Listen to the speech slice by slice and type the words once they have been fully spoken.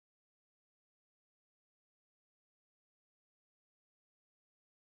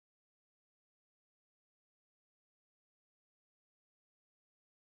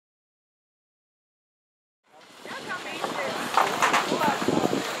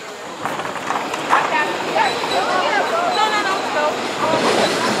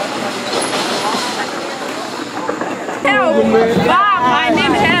man. Bob, I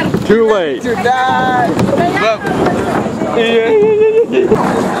need help. Too late. To die.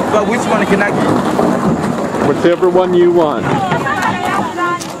 But which one can I get? Whichever one you want.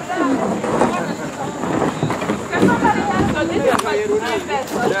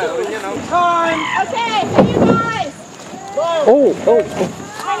 Time. Okay, hey you guys. Oh.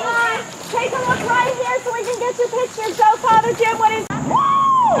 Hang on. Take a look right here so we can get your picture. So Father Jim, what is...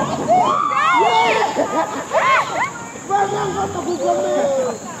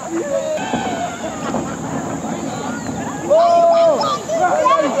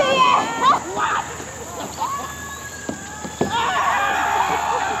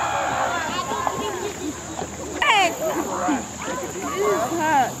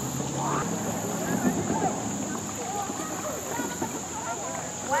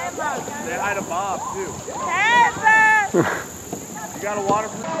 Say hi to Bob, too. You got a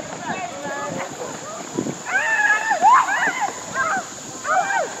waterproof?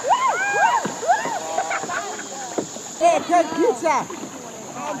 Hey, take pizza.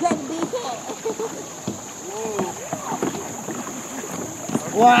 Take pizza.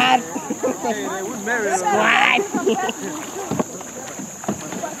 What? Hey, we're married. What?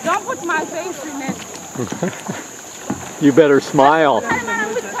 Don't put my face in it. You better smile.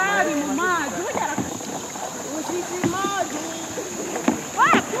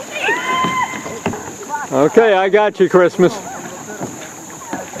 Okay, I got you, Christmas.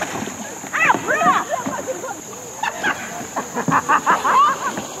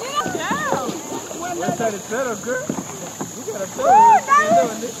 What's that? It's better, girl. You got a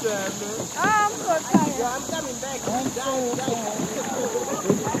better on this side, man. I'm so tired. I'm coming back.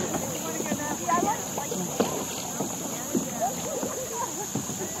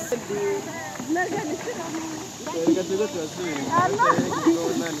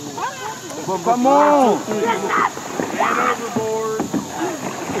 Come on. Man overboard.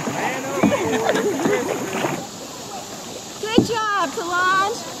 Man overboard. Good job,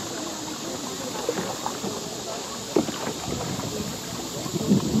 Solange.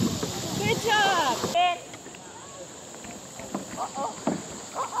 Good job.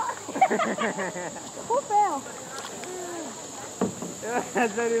 Who fell?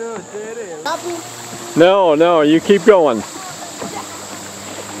 That's not even what it is. No, you keep going.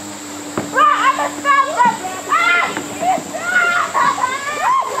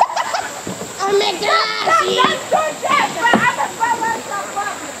 Oh my gosh!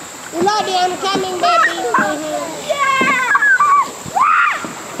 Lordy, I'm coming, baby.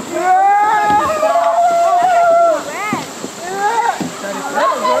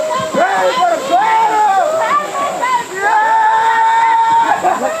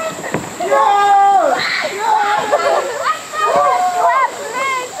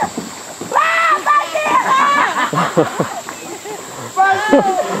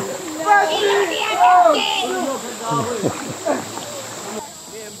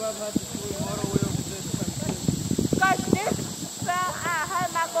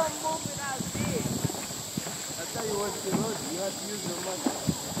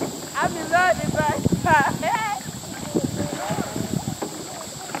 I'm in love with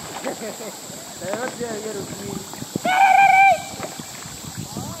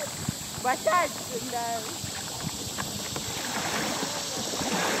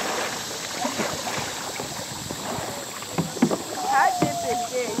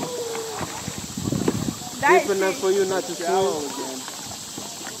Deep enough for you not to swallow again.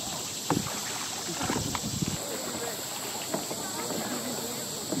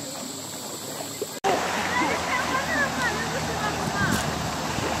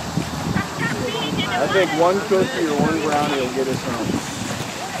 I think one cookie or one brownie will get us home.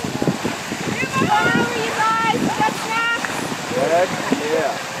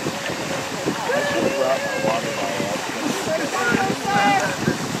 Yeah. I should have brought my water bottle up.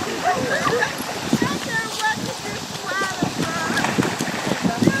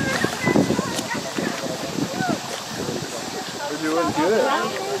 We're doing good.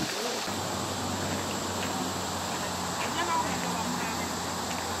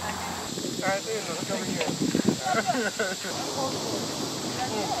 Alright, look over here.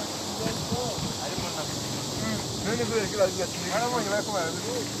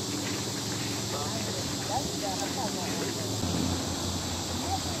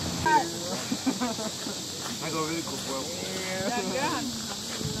 I go really cool, bro.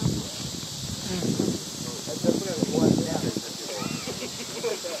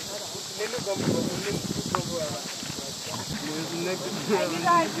 You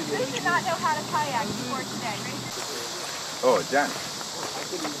guys, who did not know how to kayak before today? Oh, Johnny.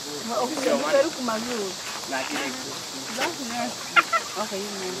 Okay,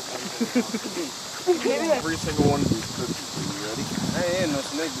 Every single one of these cookies. Are you ready? Hey, ain't no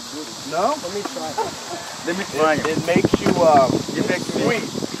snake but good. No? Let me try it. It makes you, it makes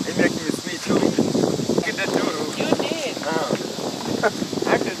sweet.